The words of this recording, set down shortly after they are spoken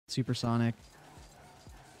Supersonic.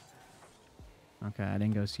 Okay, I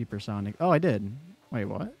didn't go supersonic. Oh, I did. Wait,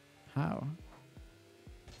 what? How?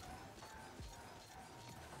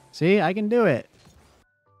 See, I can do it.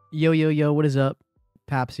 Yo, yo, yo, what is up?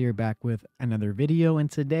 Paps here, back with another video,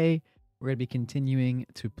 and today we're going to be continuing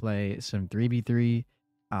to play some 3v3.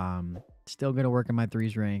 Still going to work on my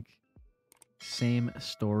threes rank. Same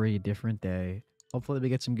story, different day. Hopefully we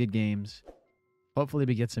get some good games. Hopefully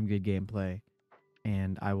we get some good gameplay.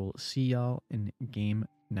 And I will see y'all in game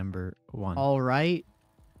number 1. All right.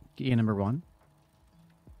 Game number 1.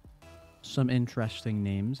 Some interesting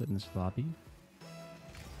names in this lobby.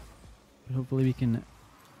 But hopefully we can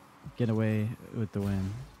get away with the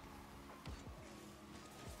win.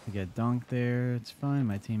 We get dunked there. It's fine.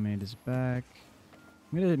 My teammate is back.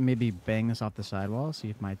 I'm going to maybe bang this off the sidewall,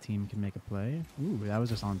 see if my team can make a play. Ooh, that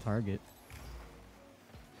was just on target.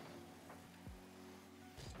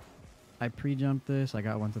 I pre-jumped this. I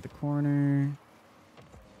got one to the corner.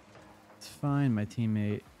 It's fine. My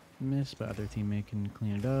teammate missed, but other teammate can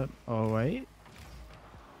clean it up. Oh, wait.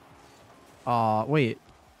 Aw, wait.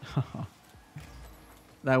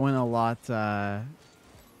 That went a lot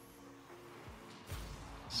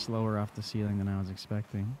slower off the ceiling than I was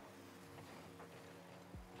expecting.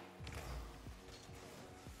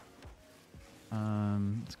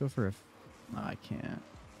 Let's go for a... No, I can't.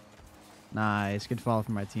 Nice. Good follow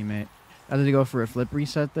from my teammate. I had to go for a flip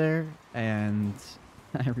reset there, and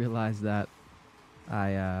I realized that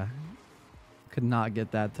I could not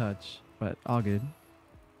get that touch, but all good.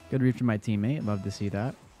 Good read from my teammate. Love to see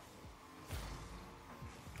that.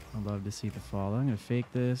 I'd love to see the follow. I'm going to fake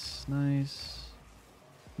this. Nice.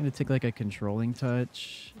 I'm going to take like a controlling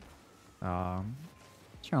touch. Trying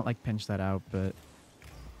to like pinch that out, but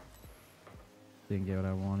didn't get what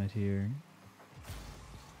I wanted here.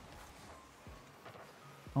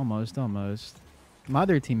 Almost, almost. My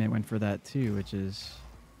other teammate went for that too, which is...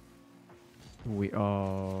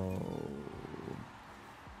 Oh.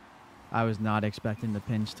 I was not expecting the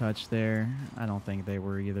pinch touch there. I don't think they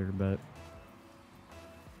were either, but...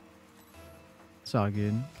 It's all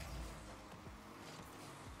good.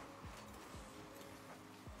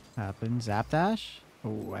 Happens. Zap dash?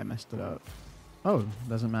 Oh, I messed it up. Oh,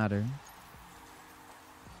 doesn't matter.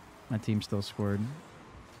 My team still scored.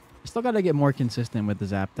 I still got to get more consistent with the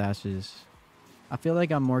zap dashes. I feel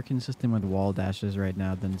like I'm more consistent with wall dashes right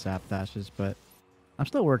now than zap dashes, but I'm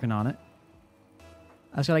still working on it.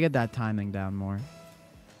 I just got to get that timing down more.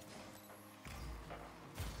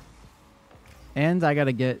 And I got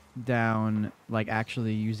to get down, like,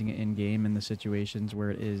 actually using it in-game in the situations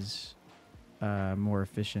where it is more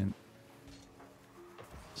efficient.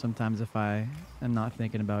 Sometimes if I am not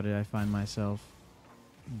thinking about it, I find myself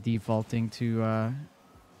defaulting to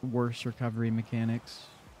worse recovery mechanics.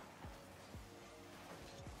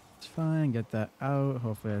 It's fine. Get that out.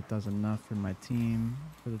 Hopefully that does enough for my team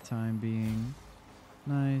for the time being.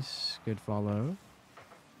 Nice. Good follow.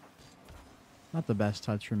 Not the best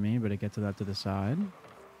touch for me, but it gets that to the side.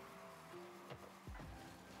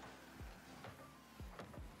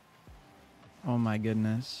 Oh my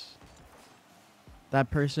goodness. That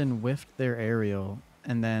person whiffed their aerial,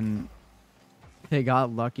 and then they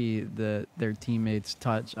got lucky that their teammates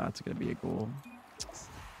touch. Oh, it's going to be a goal.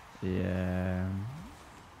 Yeah.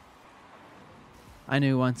 I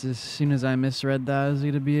knew once as soon as I misread that it was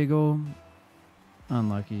going to be a goal.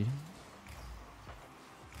 Unlucky.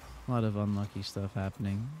 A lot of unlucky stuff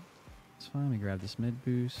happening. It's fine. We grab this mid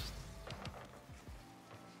boost.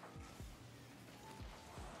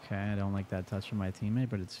 Okay, I don't like that touch from my teammate,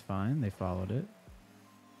 but it's fine. They followed it.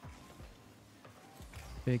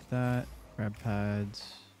 Fake that. Grab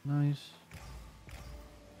pads. Nice.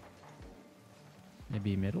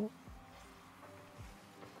 Maybe middle?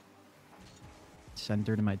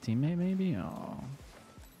 Center to my teammate, maybe? Oh.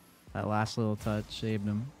 That last little touch saved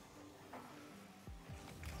him.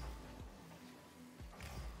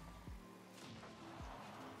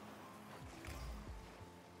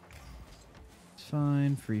 It's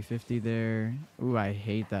fine. Free 50 there. Ooh, I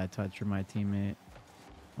hate that touch from my teammate.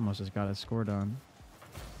 Almost just got us scored on.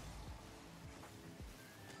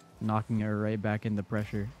 Knocking her right back into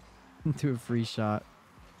pressure. Into a free shot.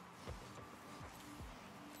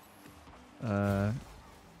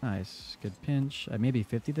 Nice. Good pinch. I maybe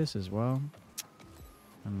 50 this as well.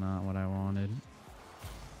 Not what I wanted.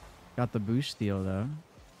 Got the boost steal though.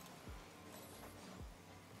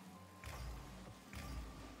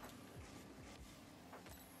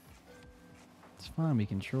 It's fine. We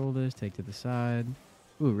control this. Take to the side.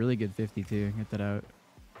 Ooh, really good 52. Get that out.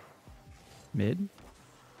 Mid.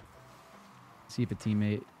 See if a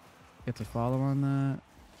teammate gets a follow on that.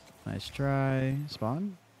 Nice try.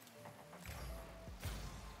 Spawn.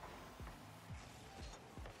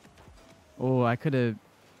 Oh, I could have.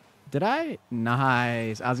 Did I?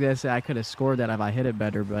 Nice. I was going to say I could have scored that if I hit it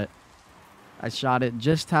better, but I shot it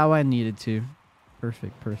just how I needed to.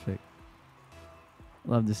 Perfect, perfect.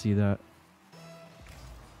 Love to see that.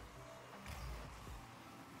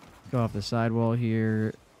 Go off the sidewall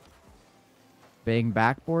here. Bang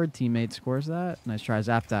backboard. Teammate scores that. Nice try.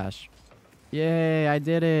 Zap dash. Yay, I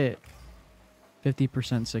did it.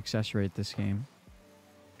 50% success rate this game.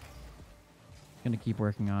 Gonna keep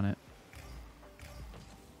working on it.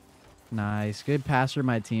 Nice. Good pass from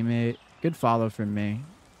my teammate. Good follow from me.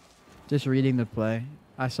 Just reading the play.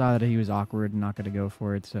 I saw that he was awkward and not going to go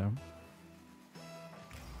for it, so.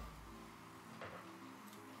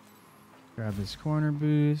 Grab this corner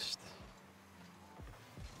boost.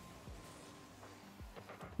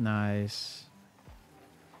 Nice.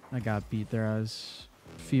 I got beat there. I was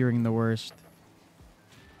fearing the worst.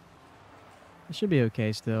 It should be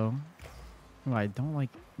okay still. Oh, I don't like...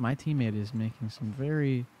 My teammate is making some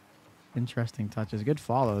very interesting touches. Good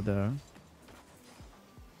follow, though.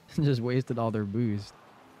 Just wasted all their boost.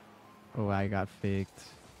 Oh, I got faked.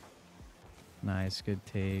 Nice. Good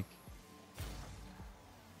take.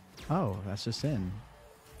 Oh, that's just in.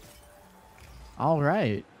 All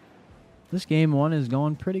right. This game one is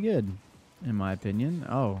going pretty good, in my opinion.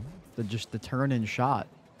 Oh, just the turn and shot.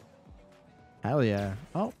 Hell yeah.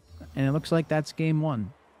 Oh, and it looks like that's game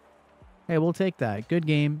one. Hey, we'll take that. Good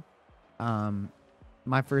game.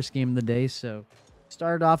 My first game of the day, so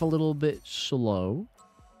started off a little bit slow,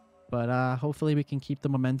 but hopefully we can keep the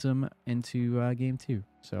momentum into game two.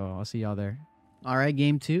 So I'll see y'all there. All right,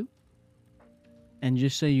 game two. And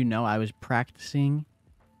just so you know, I was practicing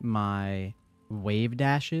my wave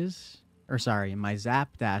dashes, or sorry, my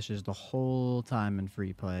zap dashes the whole time in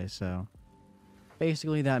free play. So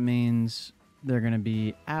basically that means they're going to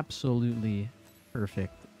be absolutely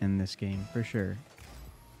perfect in this game for sure.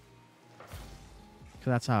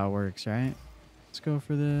 So that's how it works, right? Let's go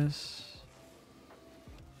for this.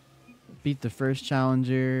 Beat the first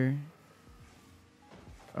challenger.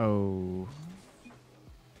 Oh.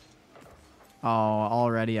 Oh,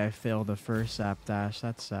 already I failed the first zap dash.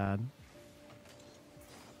 That's sad.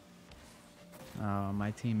 Oh,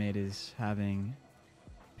 my teammate is having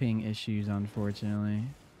ping issues, unfortunately.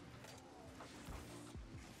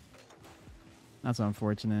 That's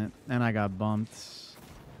unfortunate. And I got bumped.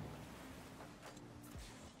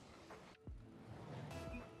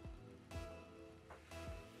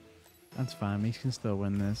 That's fine. We can still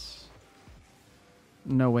win this.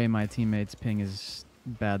 No way my teammate's ping is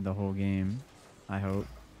bad the whole game. I hope.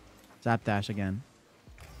 Zap dash again.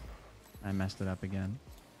 I messed it up again.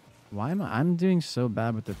 Why am I'm doing so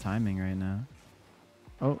bad with the timing right now.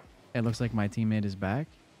 Oh, it looks like my teammate is back.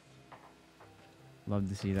 Love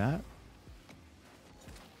to see that.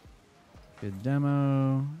 Good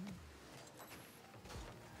demo.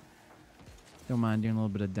 Don't mind doing a little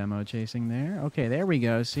bit of demo chasing there. Okay, there we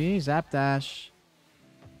go. See? Zap dash.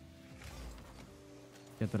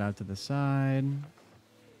 Get that out to the side.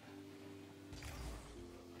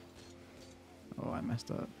 Oh, I messed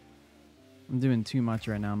up. I'm doing too much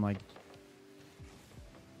right now. I'm like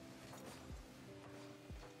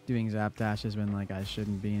doing zap dashes when like I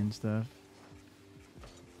shouldn't be and stuff.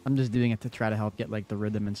 I'm just doing it to try to help get like the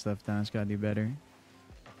rhythm and stuff down. I just gotta do better.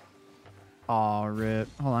 Aw, rip.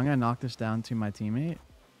 Hold on, I'm gonna knock this down to my teammate.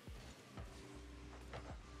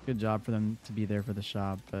 Good job for them to be there for the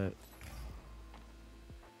shot, but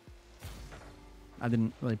I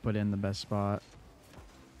didn't really put it in the best spot.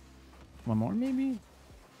 One more, maybe?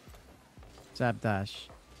 Zap dash.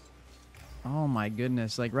 Oh my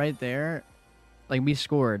goodness. Like right there, like we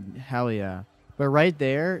scored. Hell yeah. But right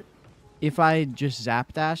there, if I just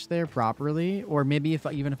zap dash there properly, or maybe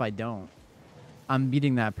even if I don't, I'm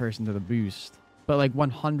beating that person to the boost. But like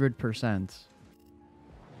 100%,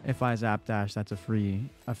 if I zap dash, that's a free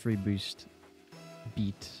boost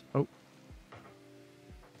beat. Oh.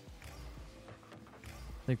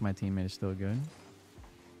 I think my teammate is still good.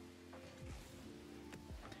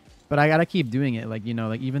 But I gotta keep doing it, like, you know,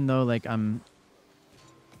 like, even though, like, I'm...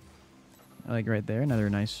 Like, right there, another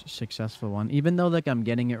nice, successful one. Even though, like, I'm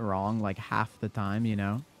getting it wrong, like, half the time, you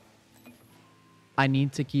know? I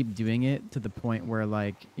need to keep doing it to the point where,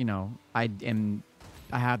 like, you know, I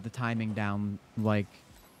have the timing down, like,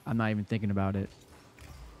 I'm not even thinking about it.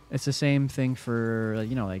 It's the same thing for,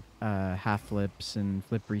 you know, like, half flips and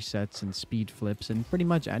flip resets and speed flips and pretty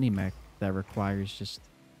much any mech that requires just...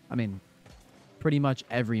 I mean... Pretty much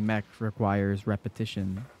every mech requires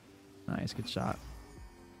repetition. Nice, good shot.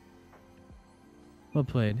 Well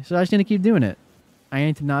played. So I just need to keep doing it. I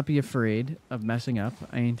need to not be afraid of messing up.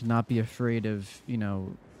 I need to not be afraid of, you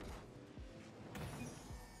know,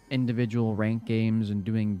 individual rank games and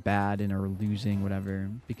doing bad and or losing, whatever,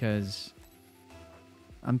 because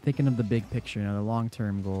I'm thinking of the big picture, you know, the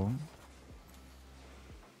long-term goal.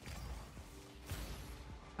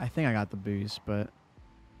 I think I got the boost, but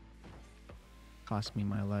cost me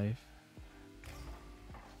my life.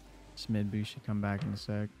 This mid boost should come back in a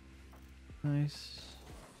sec. Nice.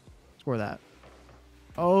 Score that.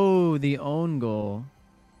 Oh, the own goal.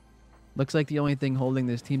 Looks like the only thing holding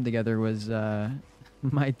this team together was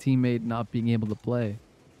my teammate not being able to play.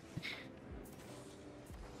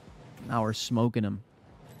 Now we're smoking him.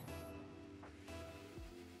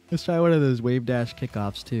 Let's try one of those wave dash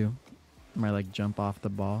kickoffs too. I might like jump off the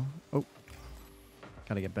ball. Oh,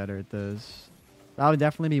 gotta get better at those. That would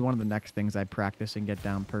definitely be one of the next things I practice and get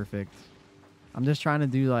down perfect. I'm just trying to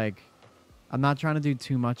do like, I'm not trying to do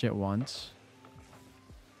too much at once,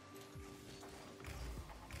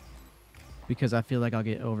 because I feel like I'll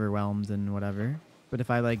get overwhelmed and whatever. But if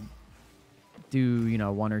I like do, you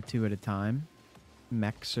know, 1 or 2 at a time,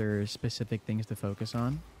 mechs or specific things to focus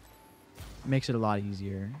on, it makes it a lot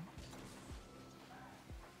easier.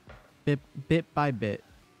 Bit by bit.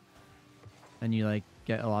 And you like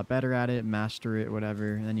get a lot better at it, master it,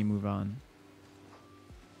 whatever, and then you move on.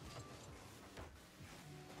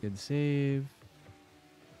 Good save.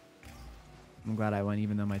 I'm glad I went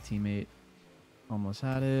even though my teammate almost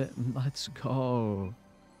had it. Let's go.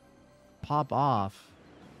 Pop off.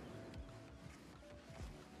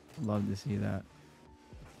 Love to see that.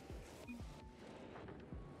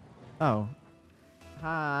 Oh.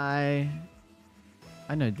 Hi.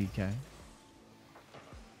 I know DK.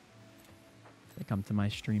 They come to my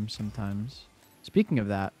stream sometimes. Speaking of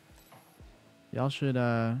that, y'all should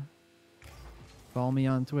follow me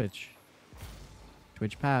on Twitch.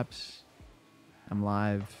 Twitch Paps. I'm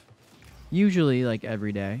live usually like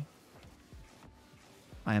every day.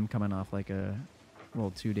 I am coming off like a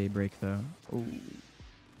little 2-day break though. Oh,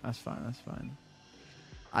 that's fine. That's fine.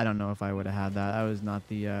 I don't know if I would have had that. That was not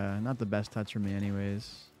the best touch for me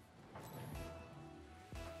anyways.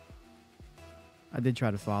 I did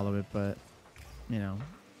try to follow it, but you know,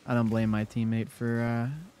 I don't blame my teammate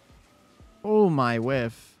for oh my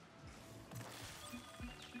whiff.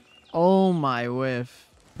 Oh my whiff.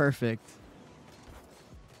 Perfect.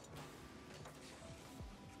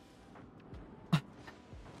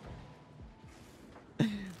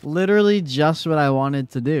 Literally just what I wanted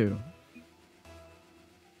to do.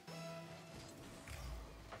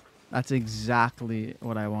 That's exactly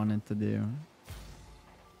what I wanted to do.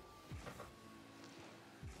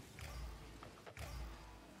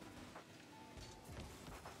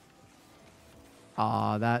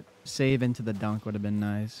 Aw, that save into the dunk would have been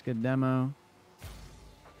nice. Good demo.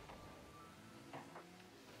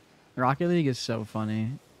 Rocket League is so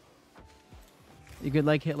funny. You could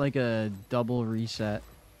like hit like a double reset,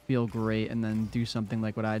 feel great, and then do something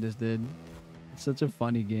like what I just did. It's such a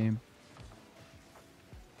funny game.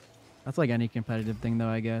 That's like any competitive thing though,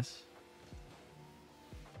 I guess.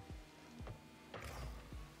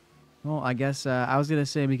 Well, I guess I was going to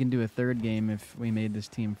say we can do a third game if we made this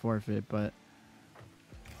team forfeit, but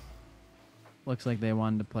looks like they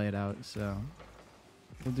wanted to play it out, so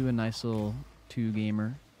we'll do a nice little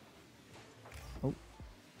 2-gamer. Oh.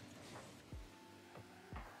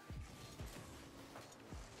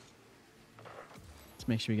 Let's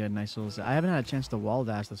make sure we get a nice little... I haven't had a chance to wall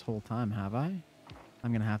dash this whole time, have I?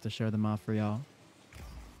 I'm going to have to show them off for y'all.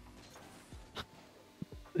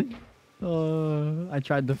 I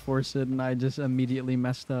tried to force it and I just immediately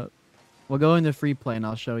messed up. We'll go into free play and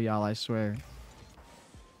I'll show y'all, I swear.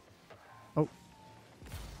 Oh.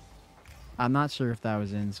 I'm not sure if that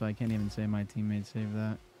was in, so I can't even say my teammate saved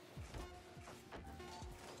that.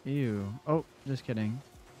 Ew. Oh, just kidding.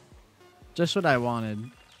 Just what I wanted.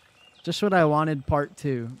 Just what I wanted, part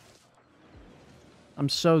 2. I'm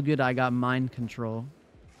so good I got mind control.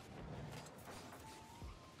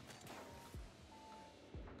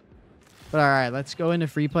 But alright, let's go into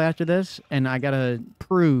free play after this, and I gotta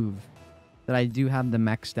prove that I do have the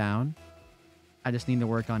mechs down. I just need to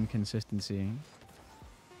work on consistency.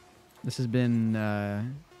 This has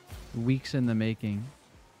been weeks in the making.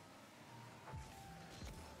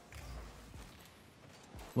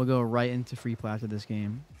 We'll go right into free play after this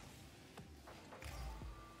game.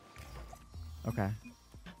 Okay.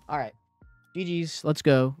 Alright. GG's. Let's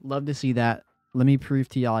go. Love to see that. Let me prove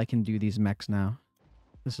to y'all I can do these mechs now.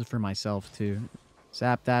 This is for myself too.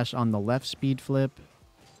 Zap dash on the left speed flip.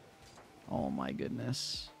 Oh my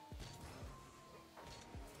goodness.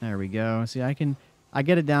 There we go. See, I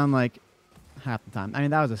get it down like half the time. I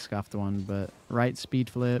mean, that was a scuffed one, but right speed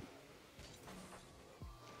flip.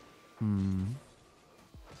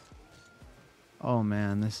 Oh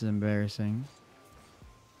man, this is embarrassing.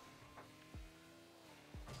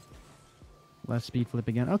 Left speed flip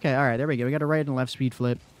again. Okay, all right, there we go. We got a right and left speed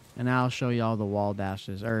flip. And now I'll show you all the wall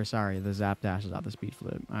dashes. Or, sorry, the zap dashes out the speed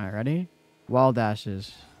flip. All right, ready? Wall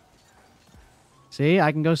dashes. See,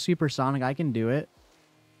 I can go supersonic. I can do it.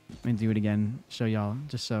 Let me do it again. Show y'all.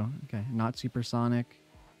 Just so. Okay, not supersonic.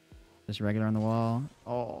 Just regular on the wall.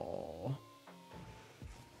 Oh.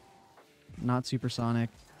 Not supersonic.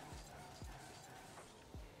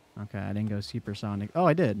 Okay, I didn't go supersonic. Oh,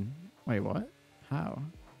 I did. Wait, what? How?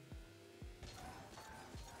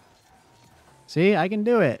 See, I can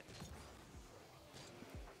do it.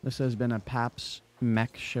 This has been a Paps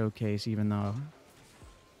mech showcase, even though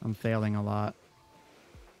I'm failing a lot.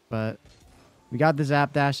 But we got the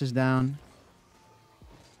zap dashes down.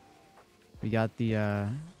 We got the,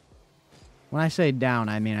 when I say down,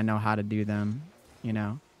 I mean I know how to do them, you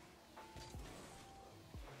know.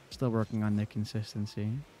 Still working on the consistency.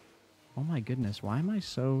 Oh my goodness, why am I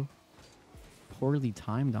so poorly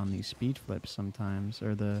timed on these speed flips sometimes?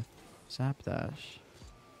 Or the zap dash.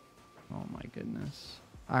 Oh my goodness.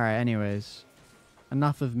 Alright, anyways.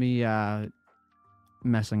 Enough of me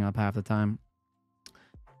messing up half the time.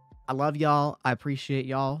 I love y'all. I appreciate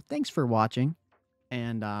y'all. Thanks for watching.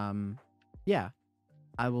 And yeah,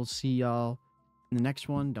 I will see y'all in the next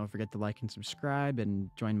one. Don't forget to like and subscribe and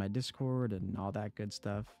join my Discord and all that good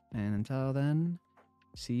stuff. And until then,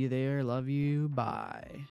 see you there. Love you. Bye.